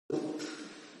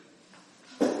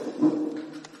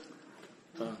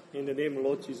In the name of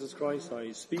Lord Jesus Christ,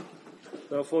 I speak.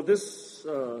 Now, for this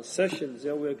session, we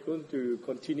are going to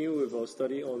continue with our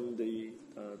study on the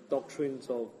doctrines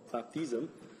of baptism.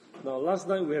 Now, last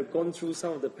night we have gone through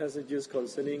some of the passages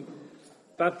concerning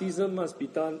baptism must be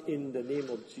done in the name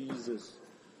of Jesus.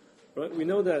 Right? We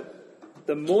know that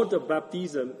the mode of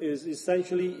baptism is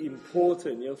essentially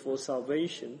important for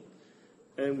salvation,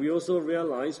 and we also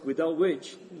realize without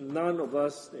which none of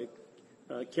us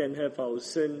can have our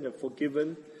sin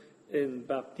forgiven in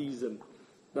baptism.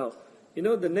 Now,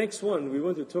 the next one we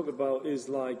want to talk about is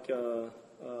like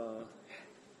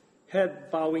head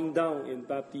bowing down in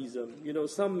baptism.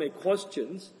 Some may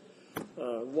question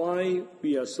why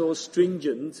we are so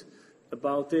stringent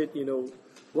about it.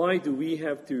 Why do we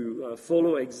have to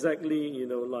follow exactly,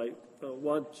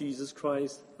 what Jesus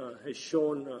Christ has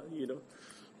shown,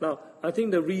 Now, I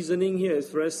think the reasoning here is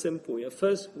very simple.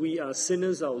 First, we are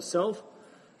sinners ourselves,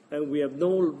 and we have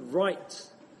no right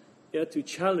to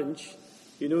challenge,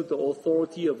 the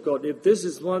authority of God. If this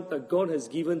is what God has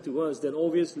given to us, then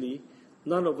obviously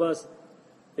none of us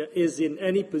is in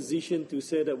any position to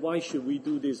say that why should we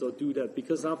do this or do that?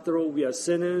 Because after all, we are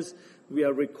sinners. We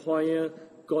are required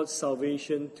God's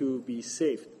salvation to be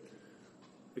saved.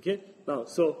 Okay? Now,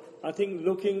 so I think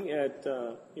looking at,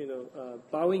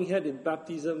 bowing head in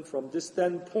baptism from this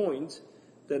standpoint,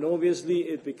 then obviously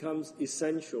it becomes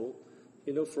essential,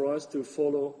 for us to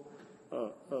follow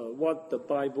what the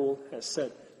Bible has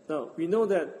said. Now, we know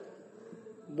that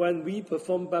when we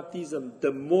perform baptism,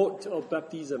 the mode of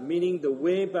baptism, meaning the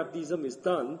way baptism is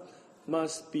done,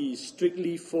 must be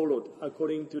strictly followed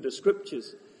according to the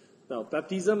Scriptures. Now,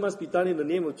 baptism must be done in the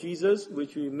name of Jesus,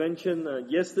 which we mentioned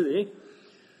yesterday.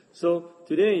 So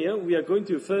today, we are going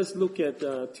to first look at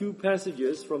two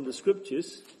passages from the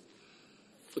Scriptures.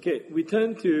 Okay, we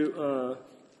turn to,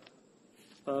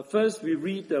 first we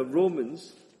read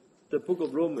Romans, the book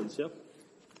of Romans,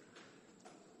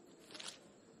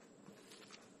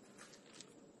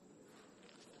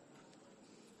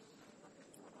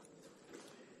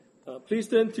 Please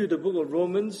turn to the book of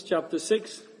Romans, chapter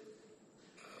 6.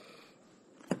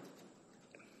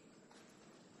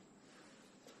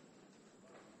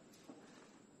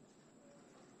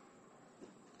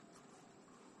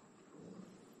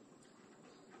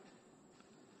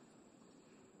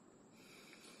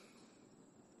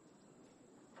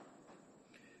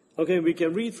 Okay, we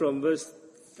can read from verse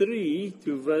 3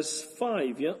 to verse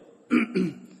 5,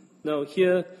 Now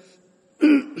here,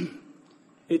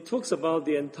 it talks about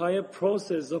the entire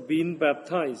process of being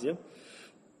baptized,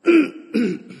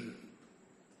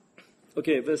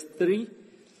 Okay, verse 3.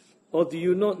 Or do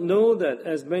you not know that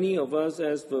as many of us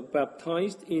as were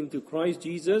baptized into Christ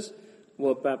Jesus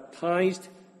were baptized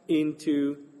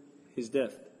into his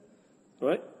death?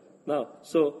 Right? Now,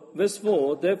 so verse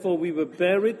 4, therefore we were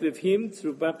buried with him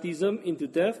through baptism into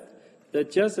death,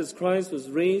 that just as Christ was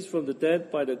raised from the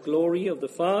dead by the glory of the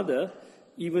Father,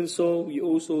 even so we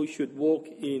also should walk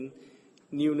in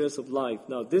newness of life.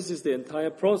 Now, this is the entire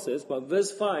process, but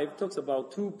verse 5 talks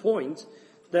about 2 points.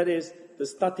 That is the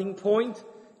starting point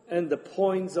and the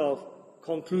points of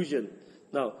conclusion.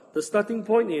 Now, the starting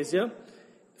point is,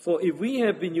 for if we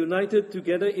have been united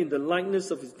together in the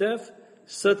likeness of his death,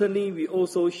 certainly we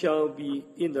also shall be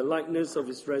in the likeness of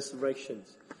his resurrection.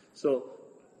 So,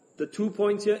 the 2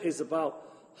 points here is about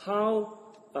how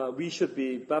we should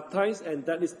be baptized, and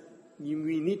that is,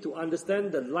 we need to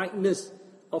understand the likeness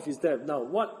of his death. Now,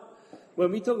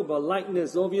 when we talk about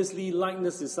likeness, obviously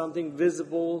likeness is something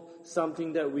visible,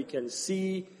 something that we can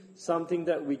see, something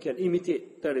that we can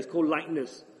imitate. That is called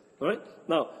likeness. Right?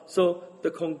 Now, so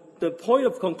the point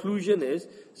of conclusion is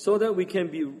so that we can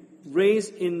be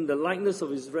raised in the likeness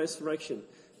of his resurrection,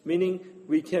 meaning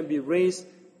we can be raised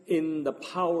in the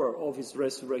power of his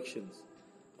resurrection.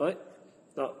 Right?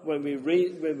 Now, when we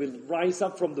rise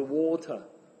up from the water,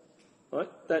 right?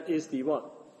 That is the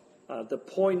what? The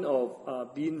point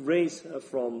of being raised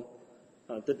from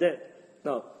the dead.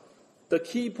 Now, the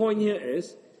key point here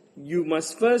is you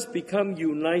must first become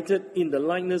united in the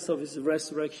likeness of his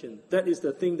resurrection. That is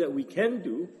the thing that we can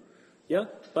do.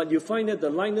 But you find that the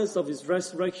likeness of his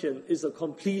resurrection is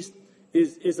accomplished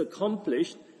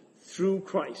through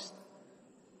Christ.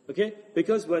 Okay?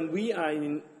 Because when we are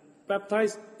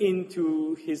baptized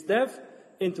into his death,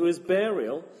 into his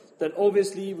burial, then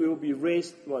obviously we will be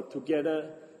raised together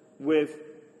with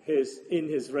in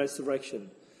his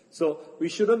resurrection. So we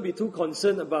shouldn't be too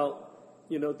concerned about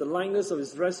the likeness of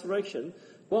his resurrection.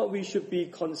 What we should be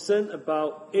concerned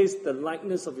about is the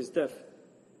likeness of his death.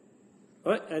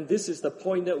 Right? And this is the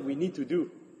point that we need to do.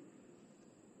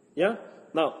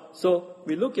 Now, so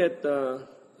we look at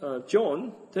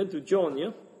John. Turn to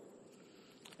John,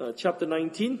 chapter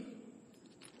 19.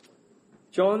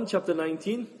 John chapter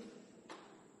 19.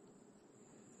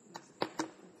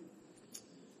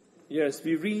 Yes,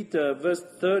 we read verse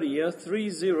 30,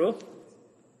 30.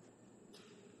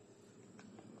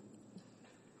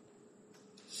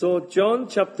 So John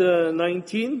chapter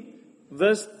 19,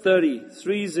 verse 30,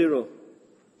 30.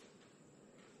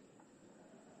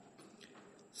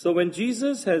 So when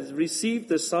Jesus had received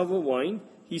the sour wine,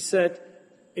 he said,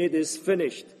 "It is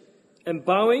finished." And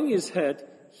bowing his head,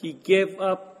 he gave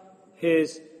up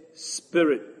his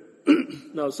spirit.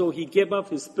 Now, so he gave up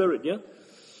his spirit, yeah?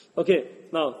 Okay,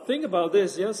 now think about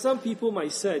this, yeah? Some people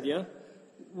might say, yeah,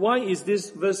 why is this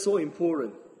verse so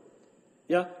important?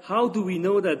 Yeah, how do we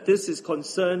know that this is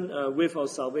concerned with our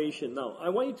salvation? Now, I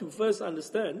want you to first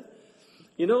understand,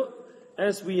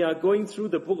 as we are going through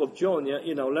the book of John, yeah,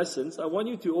 in our lessons, I want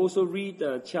you to also read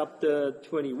chapter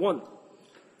 21.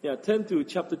 Yeah, turn to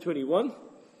chapter 21.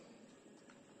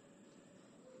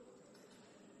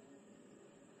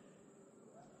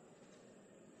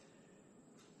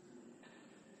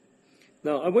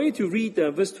 Now, I want you to read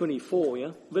verse 24,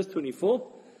 yeah? Verse 24.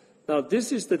 Now,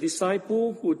 this is the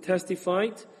disciple who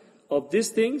testified of these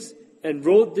things and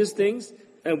wrote these things,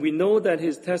 and we know that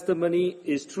his testimony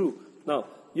is true. Now,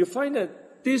 you find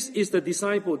that this is the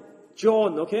disciple,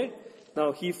 John, okay?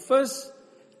 Now, he first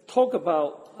talked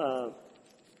about,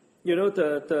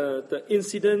 the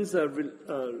incidents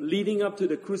leading up to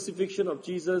the crucifixion of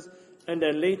Jesus, and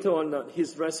then later on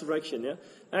his resurrection, yeah?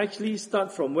 Actually,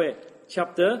 start from where?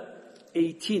 Chapter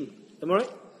 18. Am I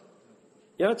right?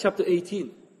 Yeah, chapter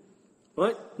 18.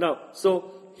 Right? Now,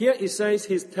 so here it says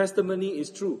his testimony is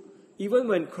true. Even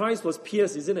when Christ was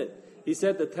pierced, isn't it? He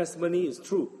said the testimony is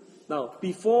true. Now,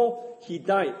 before he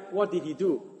died, what did he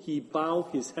do? He bowed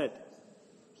his head.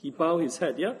 He bowed his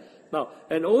head, yeah? Now,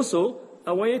 and also,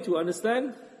 I want you to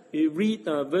understand, you read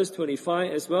verse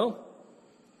 25 as well.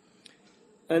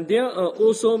 And there are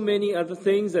also many other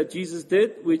things that Jesus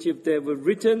did, which if they were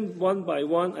written one by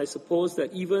one, I suppose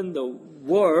that even the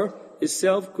world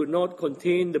itself could not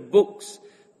contain the books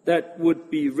that would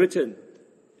be written.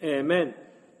 Amen.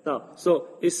 Now, so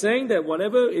it's saying that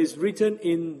whatever is written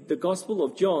in the Gospel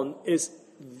of John is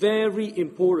very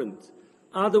important.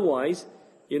 Otherwise,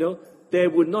 they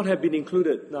would not have been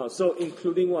included. Now, so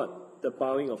including what? The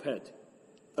bowing of head.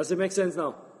 Does it make sense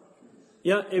now?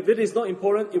 Yeah, if it is not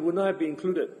important, it would not have been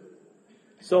included.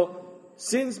 So,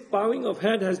 since bowing of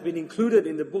head has been included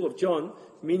in the book of John,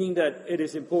 meaning that it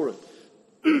is important.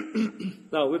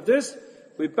 Now, with this,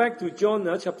 we're back to John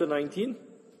chapter 19.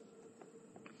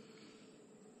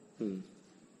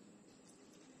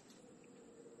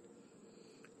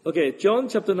 Okay, John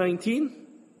chapter 19.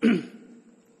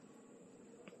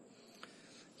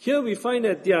 Here we find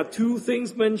that there are two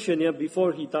things mentioned here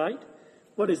before he died.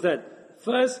 What is that?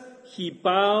 First, he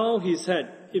bowed his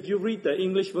head. If you read the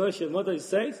English version, what does it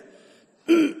say?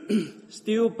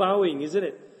 Still bowing, isn't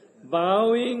it?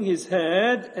 Bowing his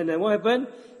head, and then what happened?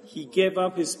 He gave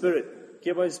up his spirit.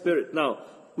 Gave up his spirit. Now,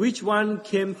 which one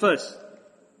came first?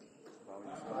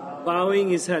 Bowing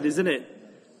his head, isn't it?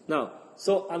 Now,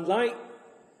 so unlike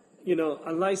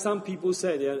some people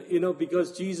said,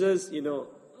 because Jesus,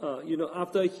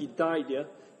 after he died,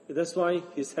 that's why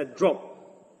his head dropped.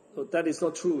 So that is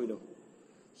not true,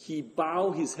 He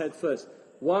bowed his head first.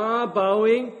 While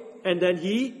bowing, and then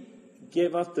he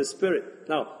gave up the spirit.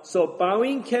 Now, so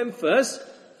bowing came first.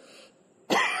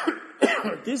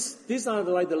 These are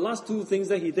like the last two things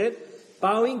that he did.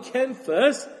 Bowing came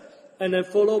first, and then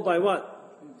followed by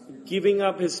what? Giving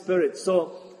up his spirit.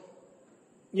 So,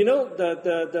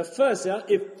 the first,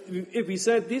 if we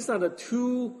said these are the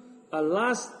two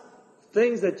last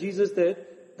things that Jesus did,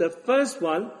 the first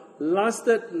one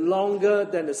lasted longer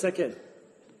than the second.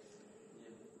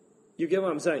 You get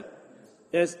what I'm saying?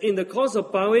 Yes, in the course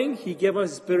of bowing, he gave us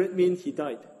his spirit, means he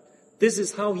died. This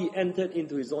is how he entered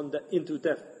into into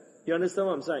death. You understand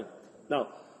what I'm saying? Now,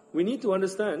 we need to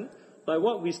understand, like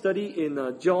what we study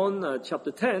in John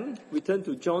chapter 10. We turn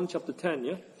to John chapter 10,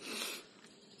 yeah?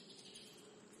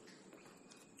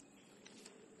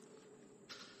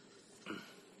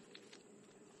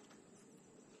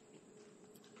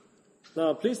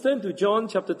 Now, please turn to John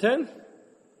chapter 10.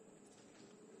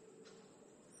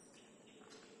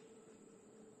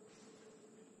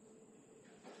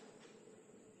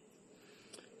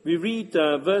 We read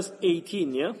verse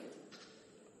 18, yeah?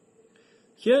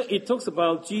 Here it talks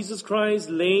about Jesus Christ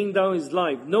laying down his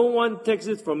life. No one takes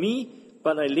it from me,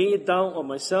 but I lay it down on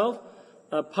myself.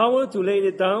 Power to lay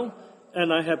it down,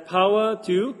 and I have power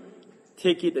to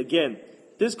take it again.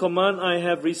 This command I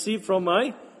have received from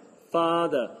my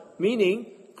Father. Meaning,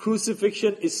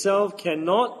 crucifixion itself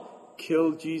cannot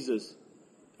kill Jesus.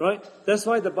 Right? That's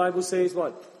why the Bible says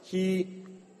what? He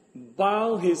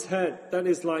bowed his head. That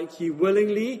is like he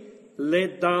willingly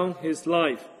laid down his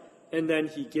life and then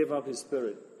he gave up his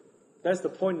spirit. That's the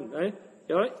point, right?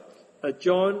 All right?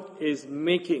 John is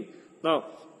making. Now,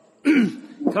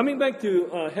 coming back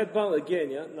to head bow again,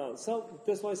 yeah. Now,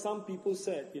 that's why some people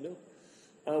said,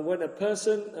 when a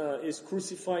person is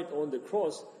crucified on the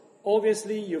cross,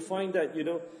 obviously you find that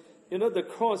the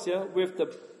cross, yeah, with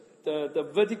the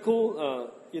vertical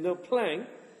plank,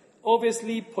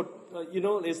 obviously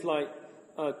it's like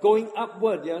going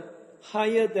upward, yeah,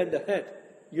 higher than the head.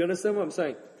 You understand what I'm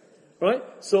saying? Right?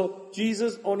 So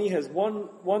Jesus only has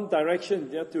one direction,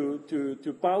 yeah,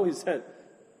 to bow his head.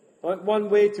 Right? One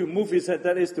way to move his head,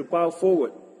 that is to bow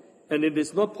forward. And it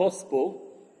is not possible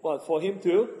for him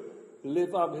to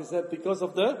lift up his head because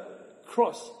of the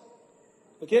cross.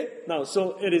 Okay? Now,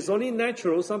 so it is only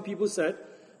natural, some people said,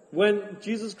 when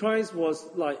Jesus Christ was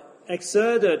like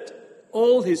exerted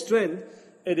all his strength,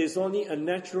 it is only a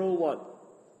natural one.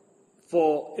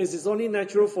 It is only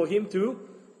natural for him to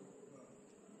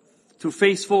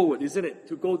face forward, isn't it?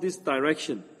 To go this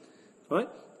direction. Right?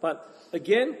 But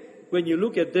again, when you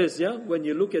look at this, yeah, when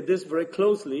you look at this very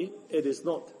closely, it is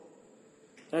not.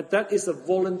 And that is a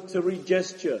voluntary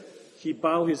gesture. He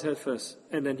bowed his head first,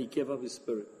 and then he gave up his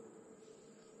spirit.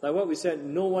 Like what we said,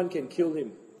 no one can kill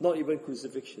him, not even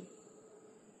crucifixion.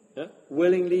 Yeah?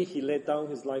 Willingly, he laid down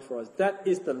his life for us. That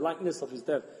is the likeness of his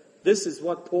death. This is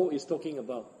what Paul is talking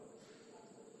about.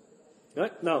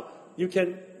 Right? Now, you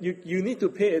need to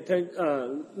pay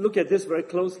attention, look at this very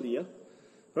closely. Yeah?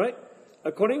 Right?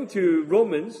 According to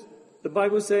Romans, the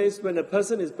Bible says when a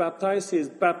person is baptized, he is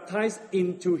baptized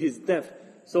into his death.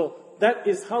 So that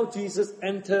is how Jesus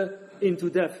entered into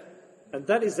death. And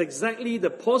that is exactly the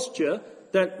posture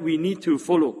that we need to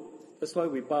follow. That's why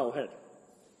we bow our head.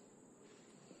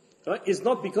 Right? It's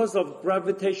not because of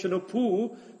gravitational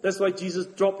pull. That's why Jesus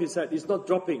dropped his head. It's not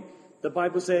dropping. The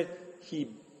Bible says he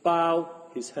bowed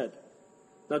his head.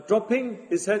 Now, dropping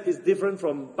his head is different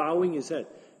from bowing his head.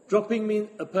 Dropping means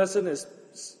a person has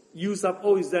used up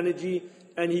all his energy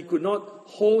and he could not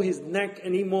hold his neck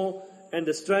anymore, and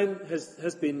the strength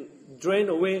has been drained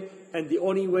away, and the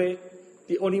only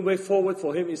way forward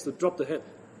for him is to drop the head.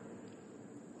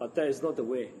 But that is not the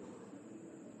way.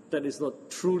 That is not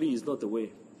the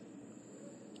way.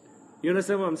 You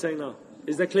understand what I'm saying now?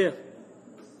 Is that clear?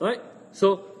 Right?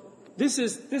 So this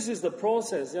is the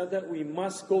process, yeah, that we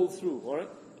must go through. All right?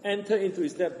 Enter into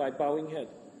his death by bowing head.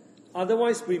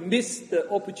 Otherwise, we miss the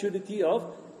opportunity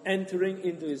of entering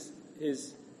into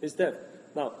his death.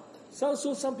 Now, so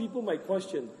some people might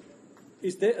question: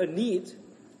 is there a need?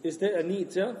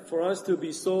 Yeah, for us to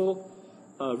be so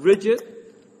rigid,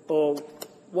 or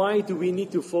why do we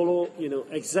need to follow,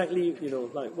 exactly,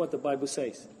 like what the Bible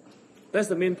says? That's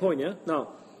the main point, yeah? Now,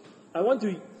 I want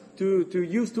to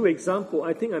use two examples.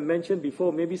 I think I mentioned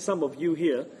before, maybe some of you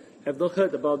here have not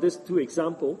heard about these two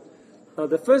examples.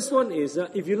 The first one is,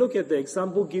 if you look at the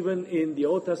example given in the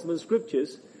Old Testament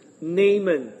scriptures,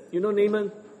 Naaman. You know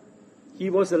Naaman? He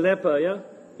was a leper, yeah?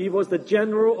 He was the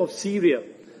general of Syria.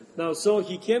 Now, so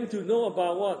he came to know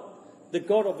about what? The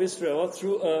God of Israel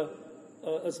through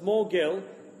a small girl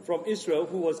from Israel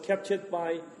who was captured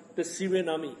by the Syrian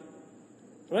army.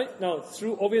 Right? Now,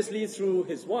 obviously through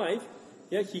his wife,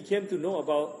 yeah, he came to know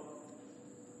about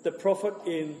the prophet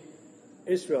in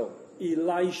Israel,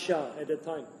 Elisha at the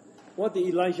time. What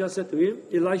did Elisha say to him?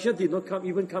 Elisha did not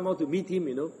come out to meet him,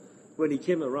 when he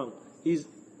came around.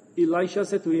 Elisha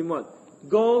said to him what?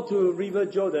 Go to River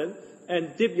Jordan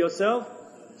and dip yourself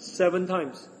 7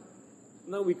 times.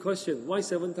 Now we question, why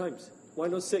 7 times? Why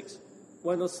not 6?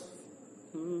 Why not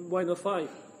 5?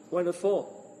 Why not 4?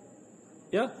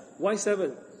 Yeah? Why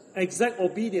 7? Exact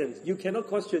obedience. You cannot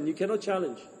question, you cannot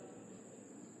challenge.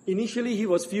 Initially he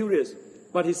was furious,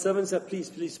 but his servant said, please,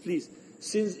 please, please.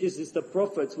 Since it is the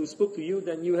prophets who spoke to you,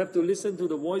 then you have to listen to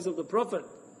the voice of the prophet.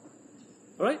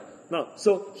 Alright? Now,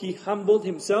 so he humbled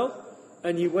himself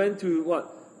and he went to what?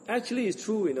 Actually, it's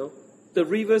true, the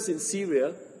rivers in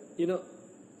Syria,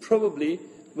 probably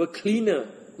were cleaner,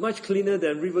 much cleaner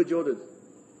than River Jordan.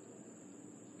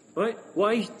 Right?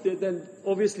 Why? Then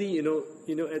obviously, at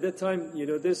that time,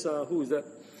 this, who is that?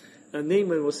 And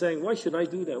Naaman was saying, why should I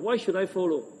do that? Why should I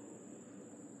follow?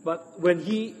 But when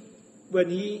he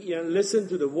listened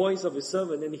to the voice of his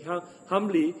servant and he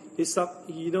humbly,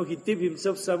 he dipped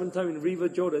himself 7 times in River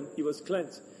Jordan, he was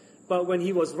cleansed. But when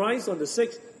he was raised on the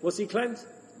 6th, was he cleansed?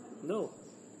 No.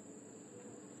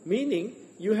 Meaning,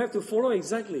 you have to follow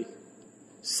exactly.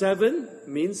 7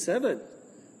 means 7.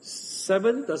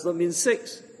 7 does not mean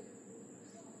 6.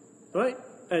 Right?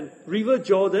 And River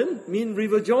Jordan mean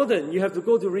River Jordan. You have to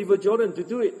go to River Jordan to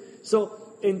do it. So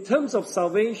in terms of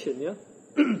salvation, yeah,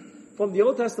 from the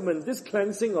Old Testament, this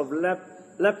cleansing of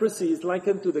leprosy is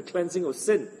likened to the cleansing of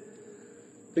sin.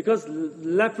 Because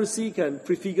leprosy can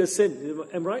prefigure sin.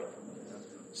 Am I right?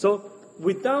 So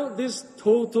without this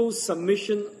total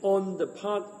submission on the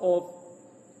part of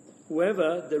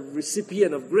whoever, the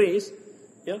recipient of grace,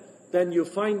 yeah, then you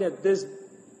find that this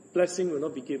blessing will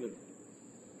not be given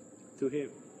to him.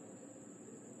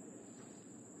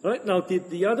 All right, now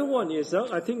the other one is,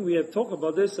 I think we have talked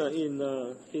about this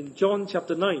in John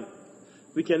chapter 9.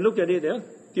 We can look at it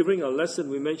during our lesson.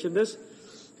 We mentioned this.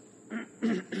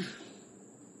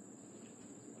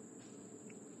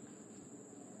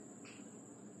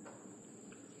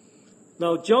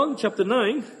 Now, John chapter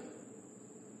 9.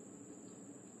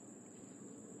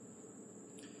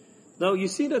 Now, you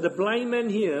see that the blind man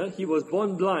here, he was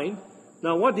born blind.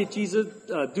 Now, what did Jesus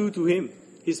do to him?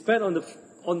 He spat on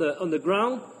the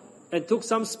ground and took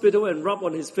some spittle and rubbed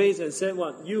on his face and said,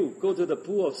 "What? You go to the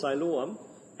pool of Siloam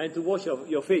and to wash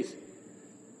your face."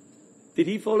 Did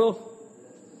he follow?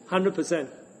 100%.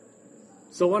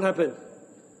 So what happened?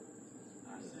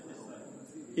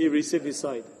 He received his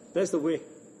sight. That's the way.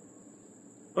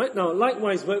 Right now,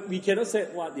 likewise, we cannot say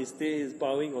what is this,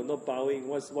 bowing or not bowing.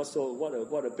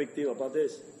 What a big deal about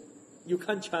this? You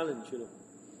can't challenge,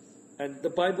 And the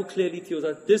Bible clearly tells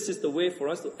us this is the way for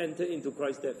us to enter into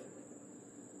Christ's death.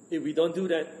 If we don't do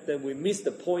that, then we miss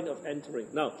the point of entering.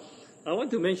 Now, I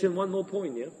want to mention one more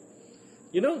point here.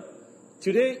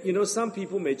 Today, some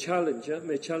people may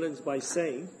challenge by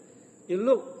saying,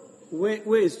 look,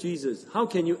 where is Jesus? How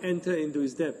can you enter into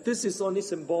his death? This is only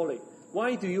symbolic.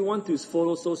 Why do you want to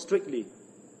follow so strictly?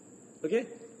 Okay?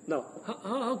 Now,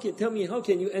 tell me, how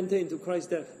can you enter into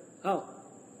Christ's death? How?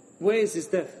 Where is his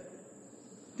death?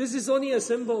 This is only a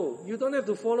symbol. You don't have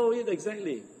to follow it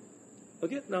exactly.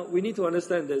 Okay? Now, we need to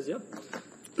understand this, yeah?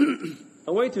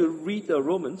 I want you to read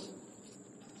Romans.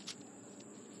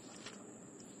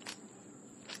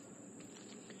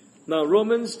 Now,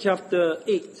 Romans chapter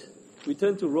 8. We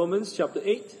turn to Romans chapter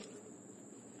 8.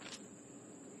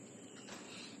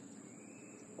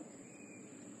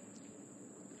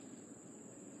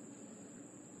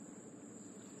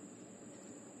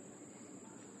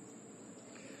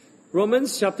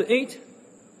 Romans chapter 8.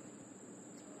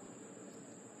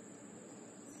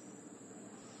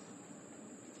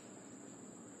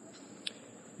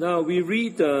 Now we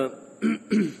read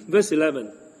verse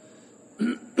 11.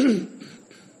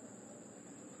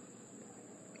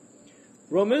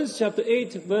 Romans chapter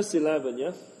 8 verse 11,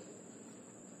 yeah?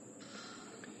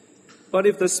 But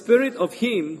if the spirit of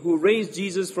him who raised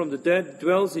Jesus from the dead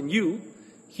dwells in you,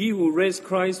 he who raised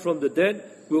Christ from the dead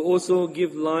will also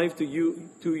give life to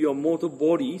your mortal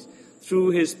bodies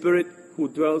through his Spirit who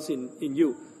dwells in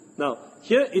you. Now,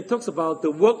 here it talks about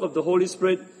the work of the Holy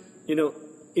Spirit,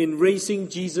 in raising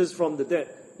Jesus from the dead.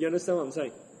 You understand what I'm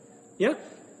saying? Yeah?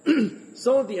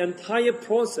 So the entire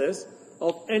process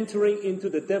of entering into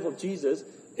the death of Jesus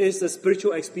is a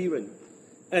spiritual experience.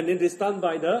 And it is done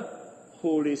by the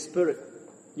Holy Spirit.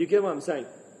 You get what I'm saying?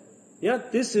 Yeah?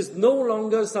 This is no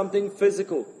longer something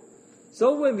physical.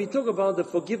 So when we talk about the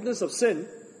forgiveness of sin,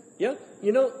 yeah,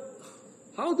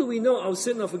 how do we know our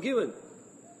sins are forgiven?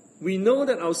 We know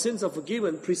that our sins are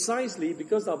forgiven precisely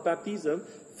because our baptism,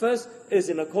 first, is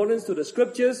in accordance to the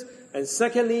Scriptures, and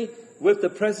secondly, with the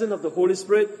presence of the Holy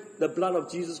Spirit, the blood of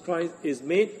Jesus Christ is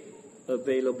made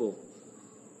available.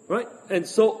 Right? And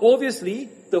so obviously,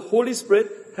 the Holy Spirit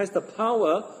has the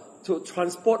power to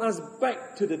transport us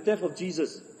back to the death of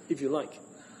Jesus, if you like.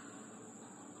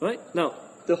 Right? Now,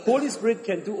 the Holy Spirit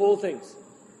can do all things,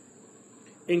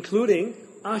 including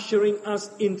ushering us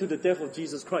into the death of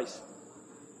Jesus Christ.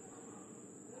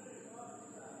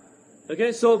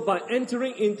 Okay, so by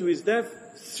entering into his death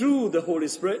through the Holy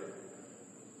Spirit,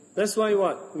 that's why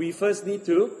what? We first need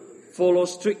to follow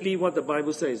strictly what the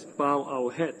Bible says, bow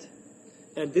our head.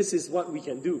 And this is what we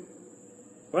can do.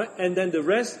 Right? And then the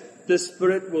rest, the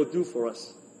Spirit will do for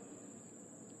us.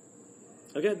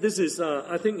 Okay, this is,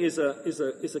 I think, is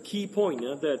a key point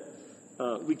that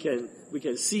we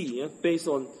can see based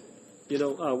on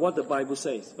what the Bible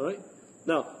says. All right.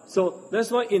 Now, so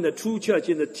that's why in the true church,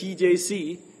 in the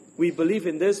TJC, we believe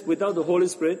in this. Without the Holy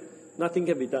Spirit, nothing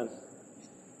can be done.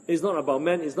 It's not about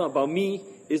man. It's not about me.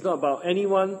 It's not about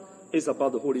anyone. It's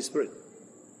about the Holy Spirit.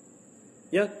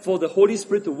 Yeah, for the Holy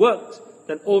Spirit to work,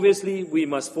 then obviously we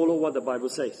must follow what the Bible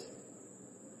says.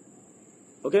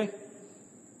 Okay.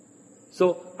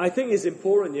 So I think it's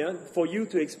important, for you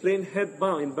to explain head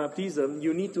bow in baptism,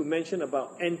 you need to mention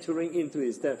about entering into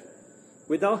his death.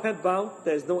 Without head bow,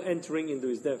 there is no entering into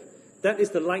his death. That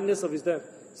is the likeness of his death.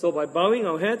 So by bowing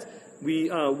our heads, we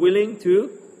are willing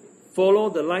to follow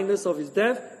the likeness of his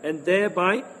death and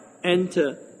thereby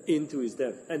enter into his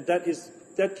death. And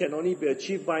that can only be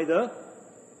achieved by the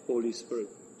Holy Spirit.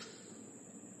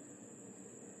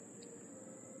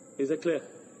 Is that clear?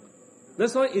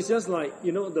 That's why it's just like,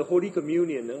 the Holy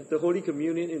Communion, the Holy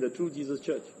Communion in the True Jesus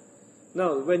Church.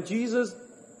 Now, when Jesus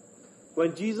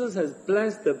has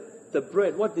blessed the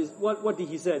bread, what did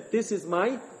he say? This is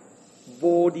my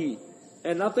body.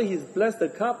 And after he's blessed the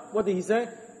cup, what did he say?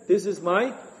 This is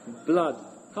my blood.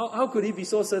 How could he be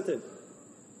so certain?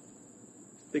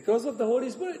 Because of the Holy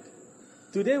Spirit.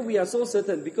 Today we are so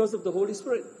certain because of the Holy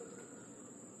Spirit.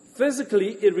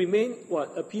 Physically, it remained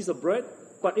a piece of bread,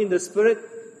 but in the Spirit,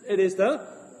 it is the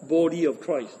body of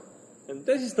Christ. And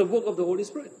that is the work of the Holy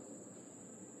Spirit.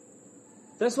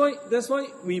 That's why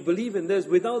we believe in this.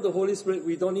 Without the Holy Spirit,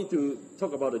 we don't need to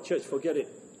talk about the church. Forget it.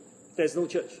 There's no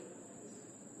church.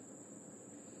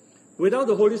 Without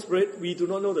the Holy Spirit, we do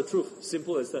not know the truth.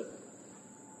 Simple as that.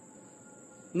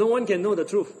 No one can know the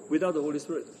truth without the Holy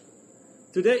Spirit.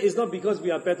 Today, it's not because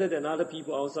we are better than other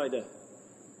people outside there.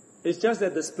 It's just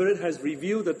that the Spirit has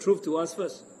revealed the truth to us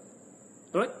first.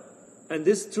 Right? And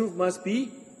this truth must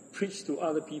be preached to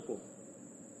other people.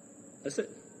 That's it.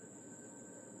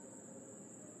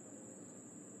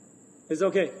 It's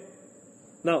okay.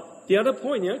 Now, the other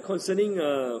point concerning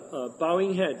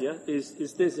bowing head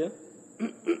is this.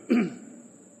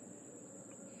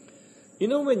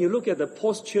 When you look at the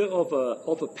posture of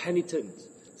a penitent,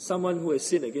 someone who has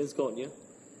sinned against God,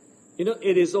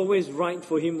 it is always right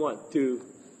for him to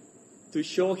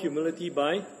show humility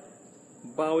by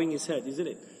bowing his head, isn't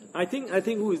it? I think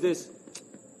who is this?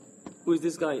 Who is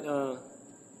this guy?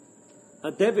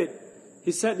 David.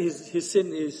 He said his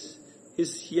sin is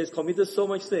he has committed so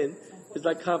much sin. It's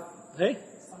like half. Hey.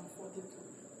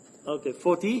 Okay,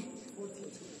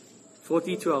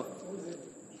 40:12.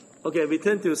 Okay, we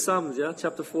turn to Psalms,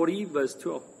 chapter 40, verse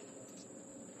 12.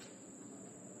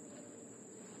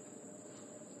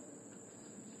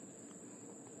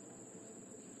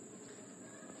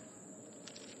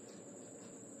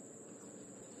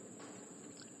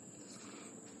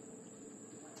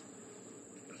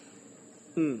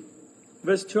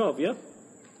 Verse 12,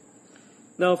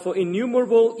 Now for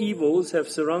innumerable evils have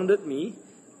surrounded me,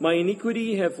 my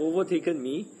iniquity have overtaken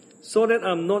me, so that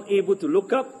I'm not able to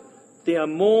look up. They are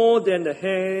more than the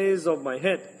hairs of my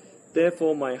head.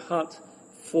 Therefore my heart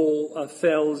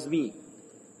fails me.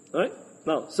 Right?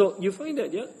 Now, so you find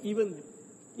that, even,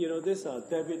 this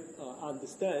David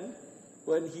understand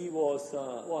when he was,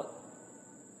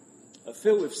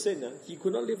 filled with sin, he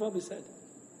could not lift up his head.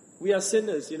 We are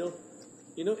sinners,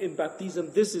 in baptism,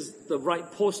 this is the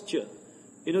right posture,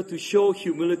 to show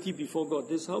humility before God.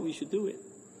 This is how we should do it.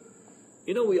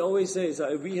 We always say,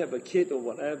 if we have a kid or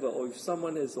whatever, or if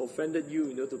someone has offended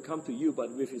you, to come to you,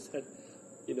 but with his head,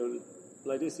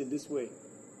 like this, in this way.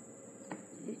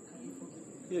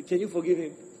 Can you forgive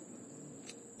him?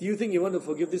 Do you think you want to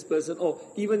forgive this person? Or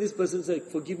even this person said,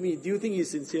 forgive me. Do you think he's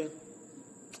sincere?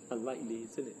 Unlikely,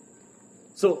 isn't it?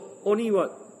 So, only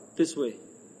this way.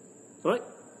 Right?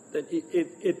 That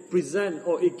it present,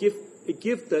 or it give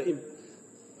the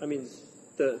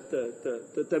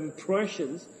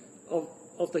impressions of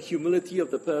the humility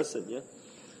of the person,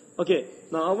 Okay,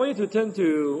 now I want you to turn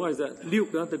to, what is that?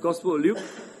 Luke, the Gospel of Luke.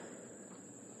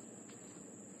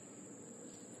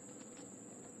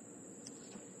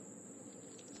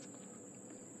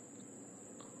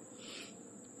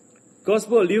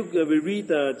 Gospel of Luke, we read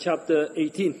chapter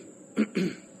 18.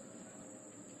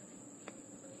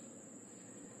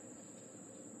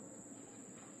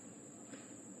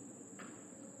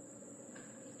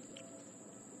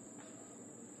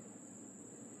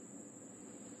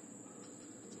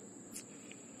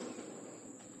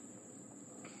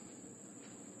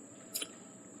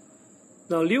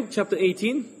 Now, Luke chapter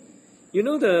 18,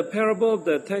 the parable of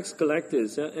the tax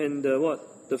collectors and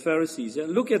the Pharisees.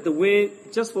 Look at the way,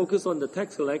 just focus on the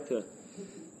tax collector.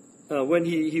 When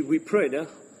we prayed,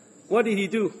 what did he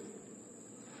do?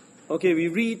 Okay, we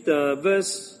read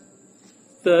verse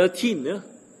 13,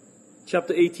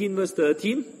 chapter 18, verse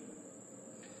 13.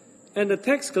 And the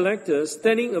tax collector,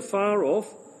 standing afar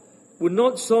off, would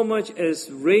not so much as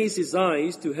raise his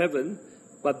eyes to heaven,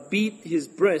 but beat his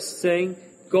breast, saying,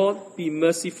 God, be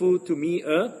merciful to me,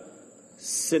 a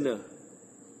sinner.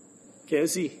 Can you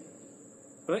see?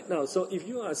 Right now, so if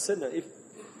you are a sinner,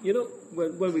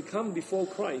 when we come before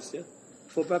Christ,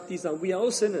 for baptism, we are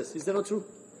all sinners. Is that not true?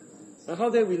 And how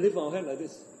dare we lift our hand like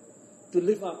this? To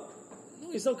lift up.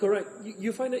 No, it's not correct.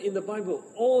 You find it in the Bible.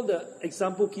 All the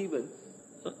example given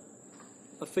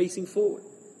are facing forward.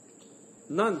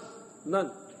 None.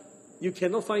 you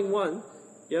cannot find one,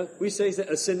 yeah, which says that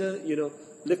a sinner,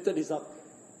 lifted his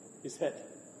head.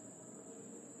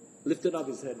 Lifted up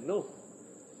his head. No,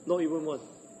 not even one.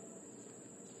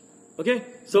 Okay,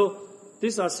 so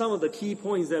these are some of the key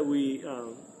points that we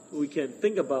can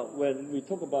think about when we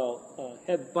talk about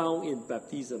head bowed in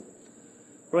baptism.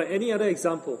 Right, any other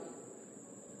example?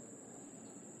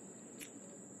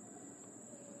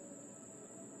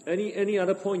 Any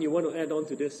other point you want to add on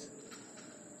to this?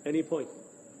 Any point?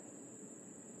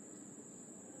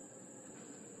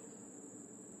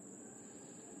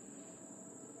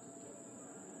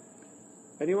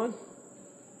 Anyone?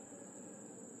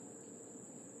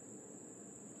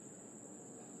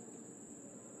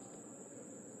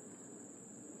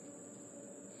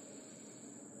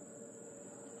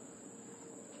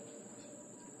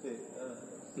 Okay,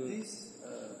 this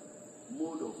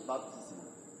mode of baptism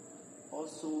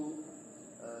also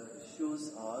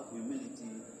shows our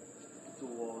humility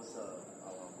towards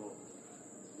our God.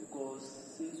 Because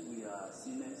since we are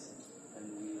sinners and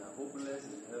we are hopeless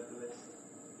and helpless,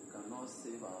 we cannot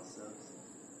save ourselves,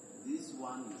 this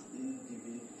one is being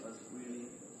given to us really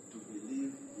to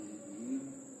believe in Him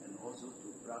and also to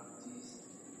practice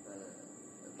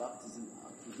baptism,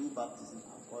 to do baptism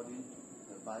according to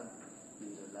the Bible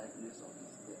in the likeness of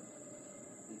His death.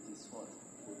 It is what?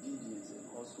 Obedience and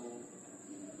also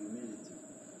in humility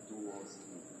towards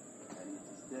Him. And it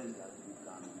is then that we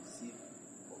can receive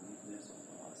forgiveness of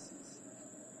our sins.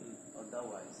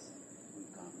 Otherwise, we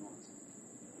cannot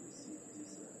receive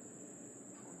this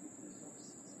forgiveness of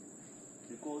sins.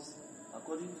 Because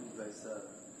according to verse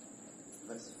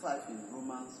 5 in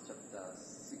Romans chapter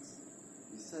 6,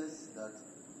 it says that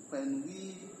when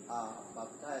we are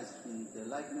baptized in the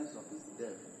likeness of His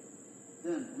death,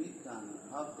 then we can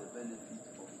have the benefit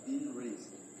of being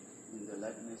raised in the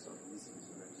likeness of His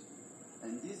resurrection.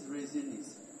 And this raising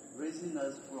is raising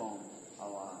us from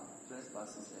our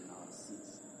trespasses and our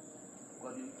sins,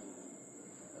 according to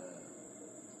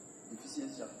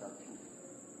Ephesians chapter 2,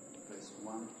 verse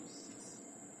 1 to 6.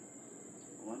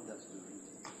 I want us to read.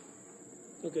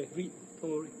 Okay, read.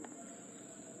 Don't worry.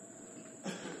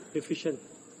 Ephesians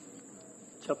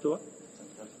chapter what?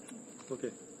 Chapter 2.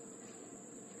 Okay.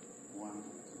 1 to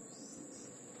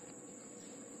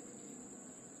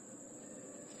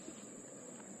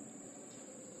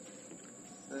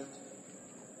 6.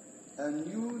 And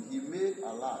you He made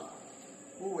alive,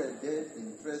 who were dead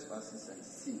in trespasses and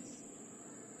sins,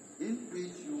 in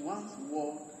which you once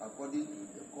walked according to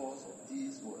the course of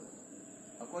this world,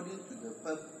 according to the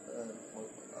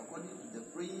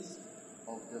prince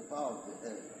of the power of the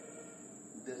air,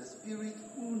 the spirit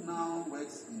who now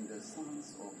works in the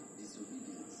sons of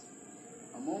disobedience,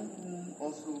 among whom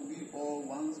also we all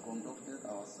once conducted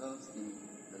ourselves in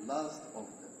the lust of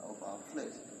our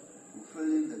flesh,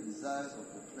 fulfilling the desires of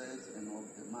the flesh and of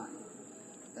the mind,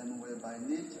 and were by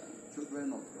nature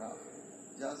children of wrath,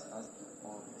 just as the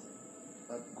others.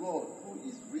 But God, who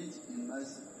is rich in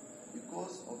mercy,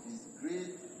 because of His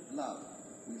great love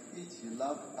with which He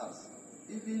loved us,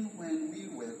 even when we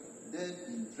were dead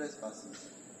in trespasses,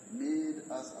 made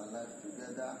us alive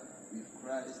together with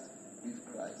Christ.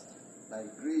 By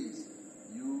grace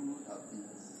you have been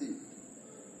saved,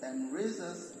 and raised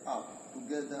us up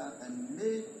together and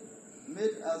made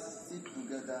us sit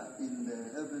together in the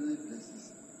heavenly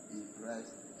places in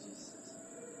Christ Jesus.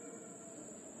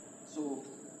 So,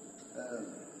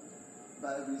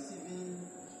 by receiving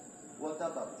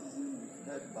water baptism with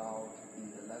head bowed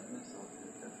in the likeness of the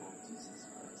death of Jesus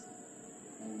Christ,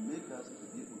 will make us to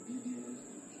be obedient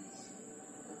to His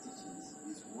teachings,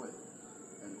 His word,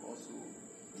 and also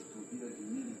it will be a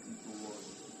humility towards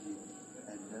Him.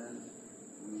 And then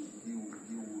He will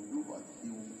do what? He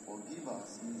will forgive our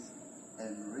sins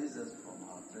and raise us from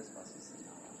our trespasses and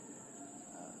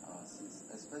our sins.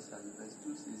 Especially verse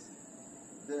 2 says,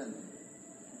 then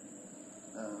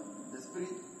the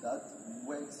Spirit that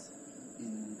works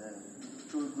in the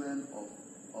children of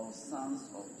or sons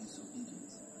of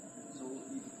disobedience. So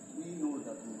if we know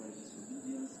that we were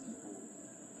disobedient people,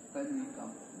 when we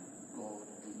come to God,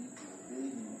 we need to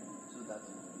obey Him so that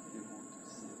He will be able to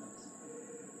save us.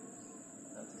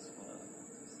 That is what I want to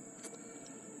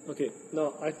say. Okay. Now,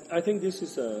 I think this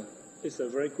is a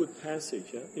very good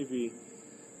passage. If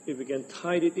we can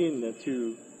tie it in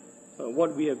to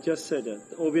what we have just said.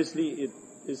 Obviously, it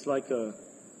is like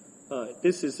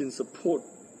this is in support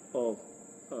of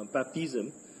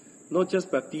baptism, not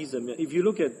just baptism. If you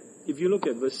look at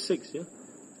verse 6,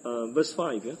 verse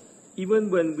 5, even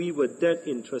when we were dead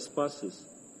in trespasses,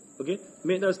 okay,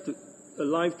 made us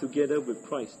alive together with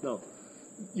Christ. Now,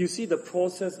 you see the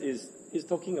process is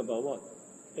talking about what?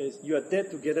 Is you are dead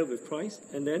together with Christ,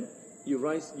 and then you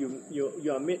rise,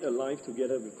 you are made alive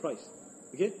together with Christ.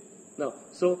 Okay? Now,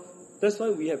 so that's why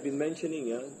we have been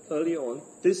mentioning earlier on,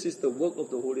 this is the work of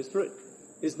the Holy Spirit.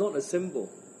 It's not a symbol.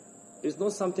 It's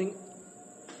not something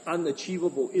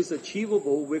unachievable. It's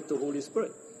achievable with the Holy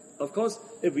Spirit. Of course,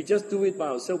 if we just do it by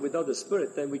ourselves without the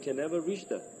Spirit, then we can never reach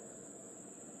that.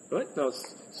 Right? Now,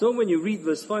 so when you read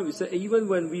verse 5, we say, even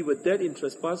when we were dead in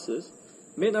trespasses,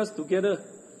 made us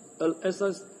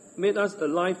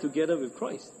alive together with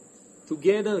Christ.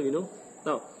 Together,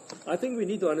 Now, I think we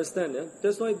need to understand,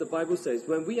 that's why the Bible says,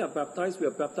 when we are baptized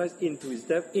into His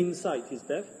death, inside His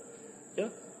death. Yeah?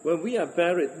 When we are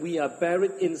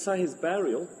buried inside His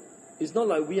burial. It's not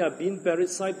like we are being buried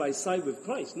side by side with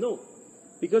Christ. No.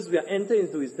 Because we are entered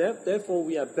into His death, therefore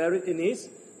we are buried in His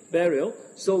burial.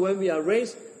 So when we are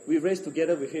raised, we raise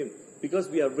together with Him. Because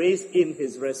we are raised in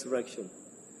His resurrection.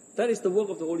 That is the work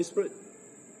of the Holy Spirit.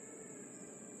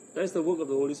 That is the work of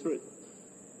the Holy Spirit.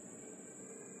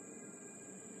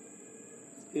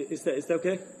 Is that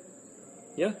okay?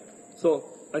 Yeah? So,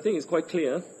 I think it's quite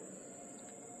clear.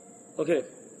 Okay.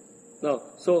 Now,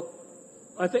 so,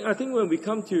 I think when we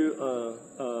come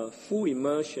to full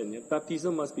immersion,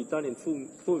 baptism must be done in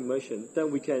full immersion, then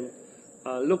we can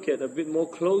look at a bit more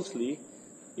closely,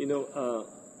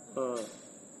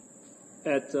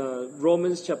 at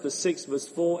Romans chapter 6 verse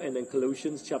 4 and then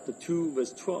Colossians chapter 2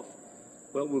 verse 12.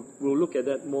 Well, we'll look at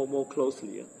that more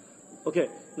closely. Yeah? Okay,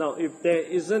 now if there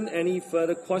isn't any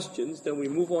further questions, then we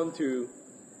move on to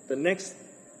the next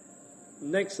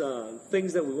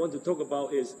things that we want to talk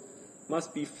about is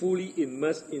must be fully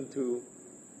immersed into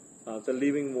the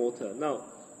living water. Now,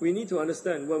 we need to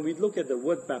understand when we look at the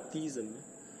word baptism,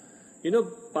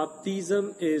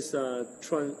 baptism is a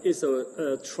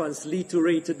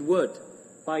transliterated word.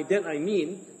 By that I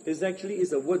mean, it's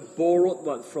a word borrowed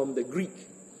one from the Greek.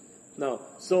 Now,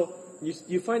 so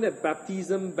you find that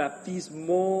baptism,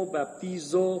 baptismo,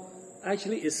 baptizo,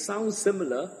 actually it sounds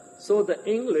similar. So the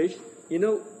English,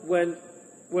 when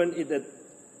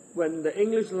the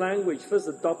English language first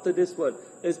adopted this word,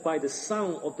 is by the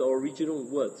sound of the original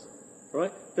words,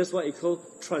 right? That's why it's called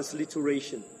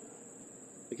transliteration.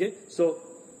 Okay, so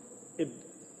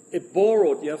it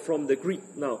borrowed from the Greek.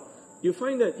 Now, you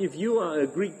find that if you are a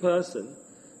Greek person,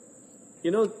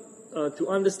 to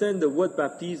understand the word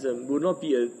baptism will not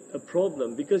be a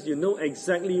problem because you know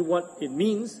exactly what it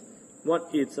means, what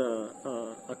it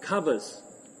covers.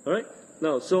 All right.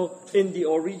 Now, so in the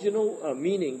original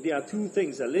meaning, there are two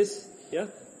things at least. Yeah.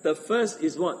 The first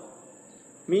is what?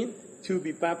 To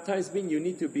be baptized means you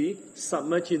need to be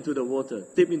submerged into the water,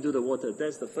 dip into the water.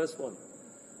 That's the first one.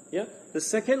 Yeah. The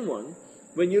second one,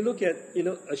 when you look at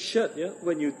a shirt,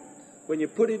 when you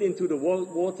put it into the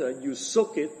water, you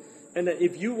soak it, and then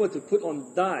if you were to put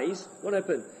on dyes, what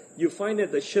happens? You find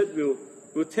that the shirt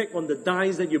will take on the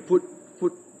dyes that you put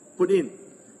in,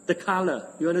 the color.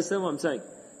 You understand what I'm saying?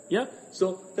 Yeah.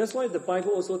 So that's why the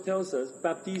Bible also tells us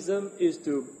baptism is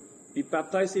to be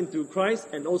baptized into Christ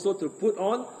and also to put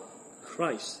on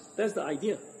Christ. That's the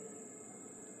idea.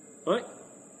 Right?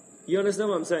 You understand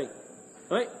what I'm saying?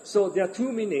 Right? So there are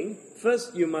two meanings.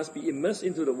 First, you must be immersed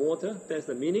into the water. That's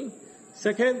the meaning.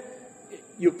 Second,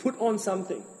 you put on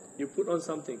something. You put on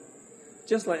something.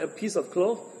 Just like a piece of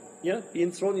cloth,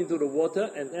 being thrown into the water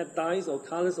and add dyes or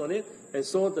colors on it, and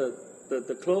so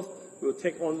the cloth will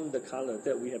take on the color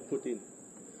that we have put in.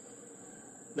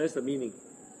 That's the meaning.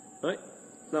 Right?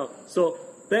 Now, so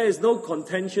there is no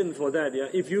contention for that. Yeah?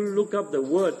 If you look up the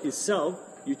word itself,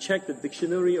 you check the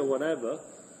dictionary or whatever,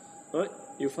 right?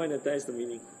 You find that is the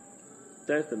meaning.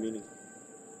 That's the meaning.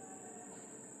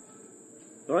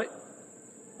 Alright?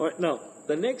 Alright, now,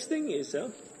 the next thing is,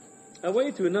 I want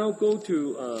you to now go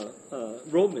to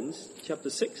Romans chapter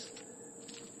 6.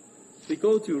 We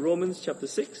go to Romans chapter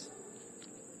 6.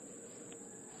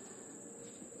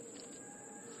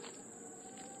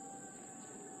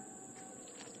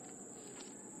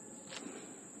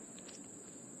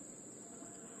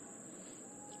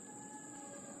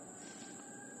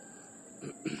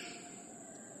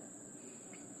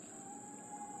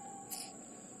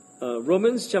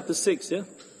 Romans chapter 6,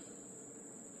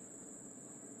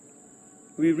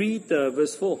 we read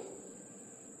verse 4.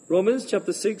 Romans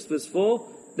chapter 6, verse 4.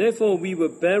 Therefore we were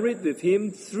buried with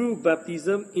him through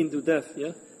baptism into death.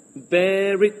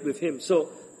 Buried with him. So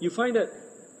you find that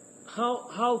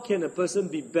how can a person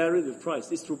be buried with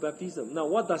Christ? It's through baptism. Now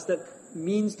what does that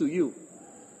mean to you?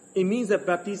 It means that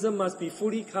baptism must be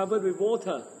fully covered with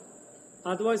water.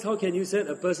 Otherwise, how can you say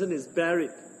a person is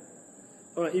buried?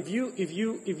 All right, if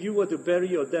you were to bury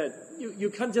your dead, you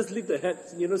can't just leave the head,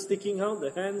 sticking out, the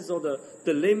hands or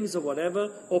the limbs or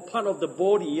whatever, or part of the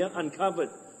body uncovered.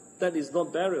 That is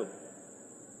not burial.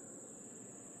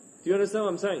 Do you understand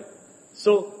what I'm saying?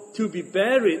 So, to be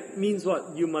buried means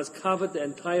what? You must cover the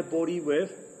entire body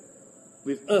with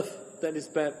earth. That is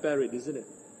buried, isn't it?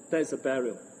 That is a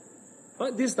burial.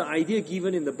 Right? This is the idea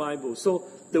given in the Bible. So,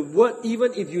 the word,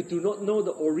 even if you do not know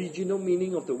the original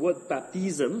meaning of the word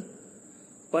baptism,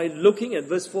 by looking at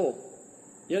verse 4,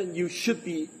 yeah, you should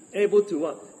be able to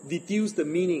what? Deduce the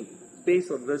meaning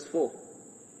based on verse 4.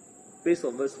 Based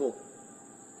on verse 4.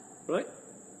 Right?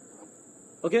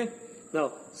 Okay?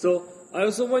 Now, so I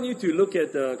also want you to look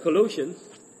at Colossians.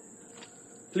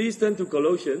 Please turn to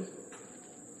Colossians.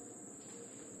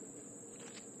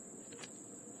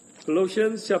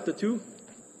 Colossians chapter 2.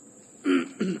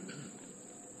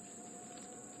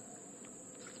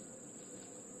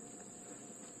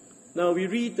 Now we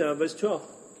read verse 12.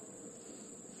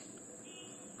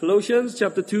 Colossians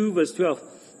chapter 2 verse 12.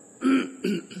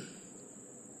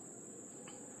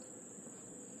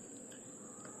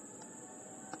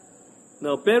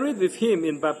 Now buried with him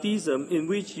in baptism, in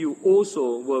which you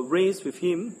also were raised with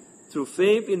him through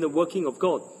faith in the working of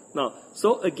God. Now,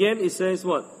 so again it says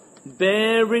what?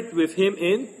 Buried with him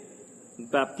in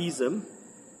baptism,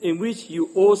 in which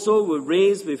you also were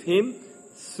raised with him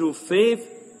through faith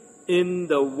in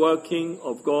the working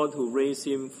of God who raised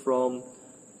him from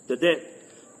the dead.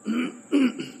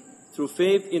 Through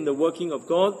faith in the working of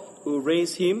God who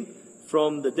raised him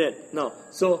from the dead. Now,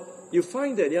 so you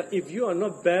find that if you are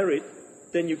not buried,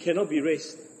 then you cannot be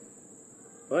raised.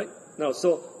 Right? Now,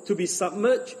 so to be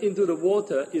submerged into the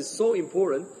water is so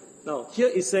important. Now, here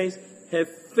it says, have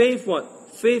faith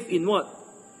what? Faith in what?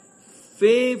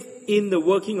 Faith in the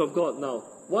working of God. Now,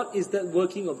 what is that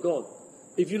working of God?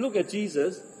 If you look at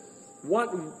Jesus,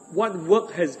 what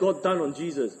work has God done on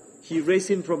Jesus? He raised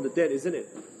him from the dead, isn't it?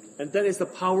 And that is the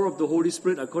power of the Holy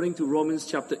Spirit according to Romans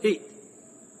chapter 8.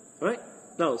 Right?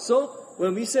 Now, so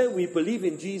when we say we believe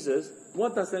in Jesus,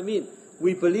 what does that mean?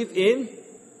 We believe in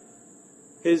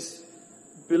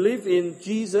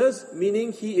Jesus,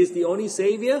 meaning he is the only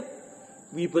Savior.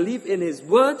 We believe in his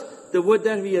word, the word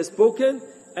that he has spoken.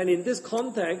 And in this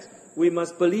context, we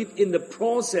must believe in the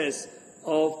process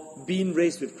of being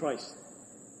raised with Christ.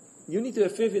 You need to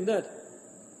have faith in that.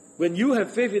 When you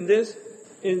have faith in this,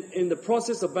 in the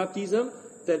process of baptism,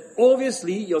 then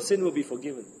obviously your sin will be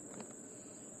forgiven.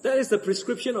 That is the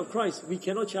prescription of Christ. We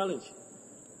cannot challenge.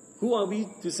 Who are we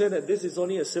to say that this is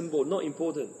only a symbol, not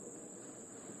important?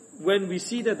 When we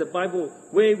see that the Bible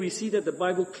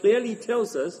clearly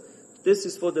tells us this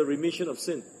is for the remission of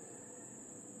sin.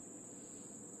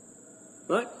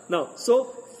 Right? Now,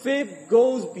 so faith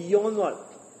goes beyond what?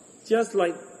 Just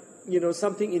like,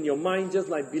 something in your mind, just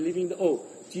like believing that, oh,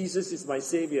 Jesus is my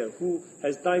Savior who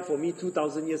has died for me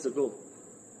 2,000 years ago.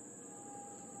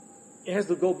 It has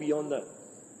to go beyond that.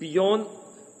 Beyond,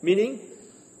 meaning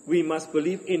we must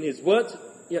believe in his word,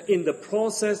 in the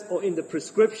process or in the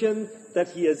prescription that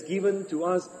he has given to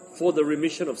us for the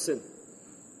remission of sin.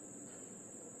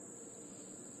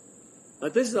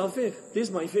 This is our faith. This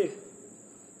is my faith.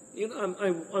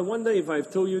 I wonder if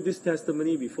I've told you this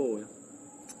testimony before.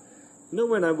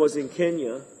 When I was in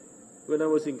Kenya,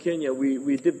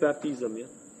 we did baptism,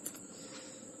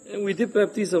 And we did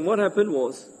baptism. What happened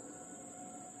was,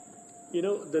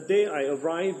 the day I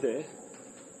arrived there,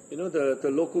 the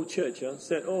local church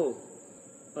said,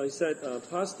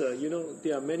 Pastor,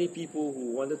 there are many people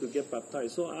who wanted to get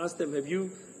baptized. So I asked them, have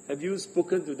you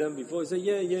spoken to them before? He said,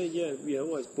 yeah, we have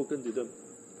always spoken to them.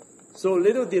 So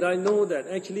little did I know that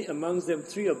actually amongst them,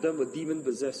 3 of them were demon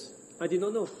possessed. I did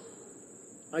not know.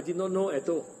 I did not know at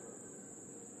all.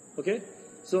 Okay?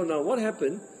 So now what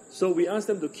happened? So we asked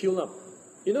them to queue up.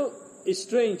 It's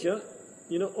strange,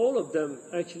 all of them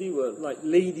actually were like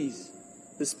ladies.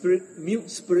 The mute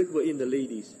spirit were in the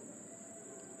ladies.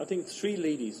 I think 3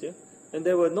 ladies, And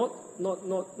they were not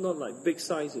like big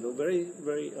size, very,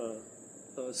 very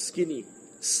skinny,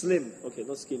 slim. Okay,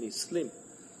 not skinny, slim.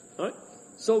 All right?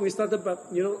 So we started,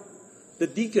 the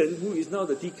deacon, who is now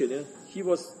the deacon, he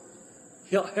was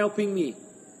helping me,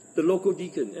 the local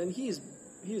deacon, and he is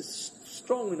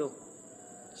strong,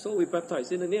 So we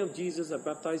baptized. In the name of Jesus, I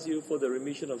baptize you for the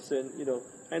remission of sin,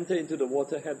 enter into the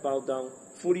water, head bowed down,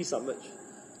 fully submerged,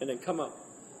 and then come up.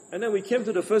 And then we came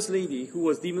to the first lady who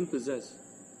was demon possessed.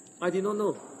 I did not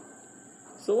know.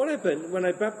 So what happened when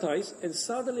I baptized, and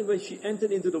suddenly when she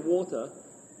entered into the water,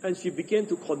 and she began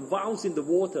to convulse in the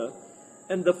water,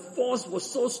 and the force was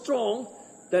so strong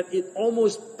that it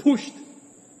almost pushed,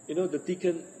 the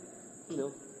deacon,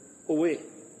 away.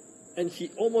 And he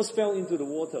almost fell into the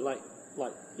water like,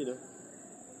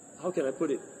 how can I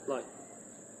put it? Like,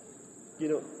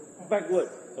 backwards,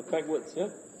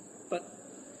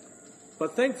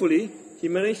 But thankfully, he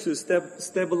managed to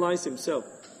stabilize himself.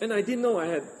 And I didn't know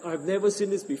I've never seen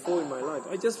this before in my life.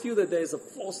 I just feel that there is a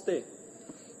force there.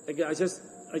 Again,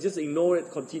 I just ignore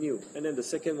it, continue. And then the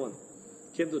second one,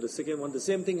 came to the second one, the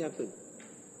same thing happened.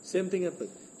 Same thing happened.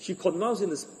 She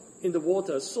convulsed in the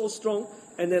water so strong,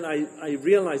 and then I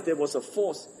realized there was a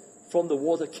force from the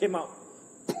water came out.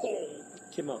 Boom!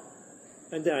 Came out.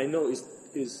 And then I know it's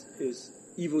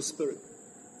evil spirit.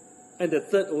 And the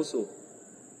third also.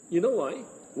 You know why?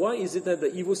 Why is it that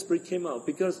the evil spirit came out?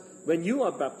 Because when you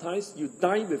are baptized, you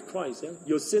die with Christ. Yeah?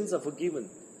 Your sins are forgiven.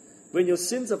 When your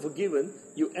sins are forgiven,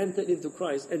 you enter into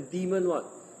Christ. And demon what?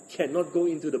 Cannot go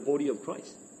into the body of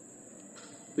Christ.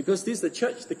 Because this is the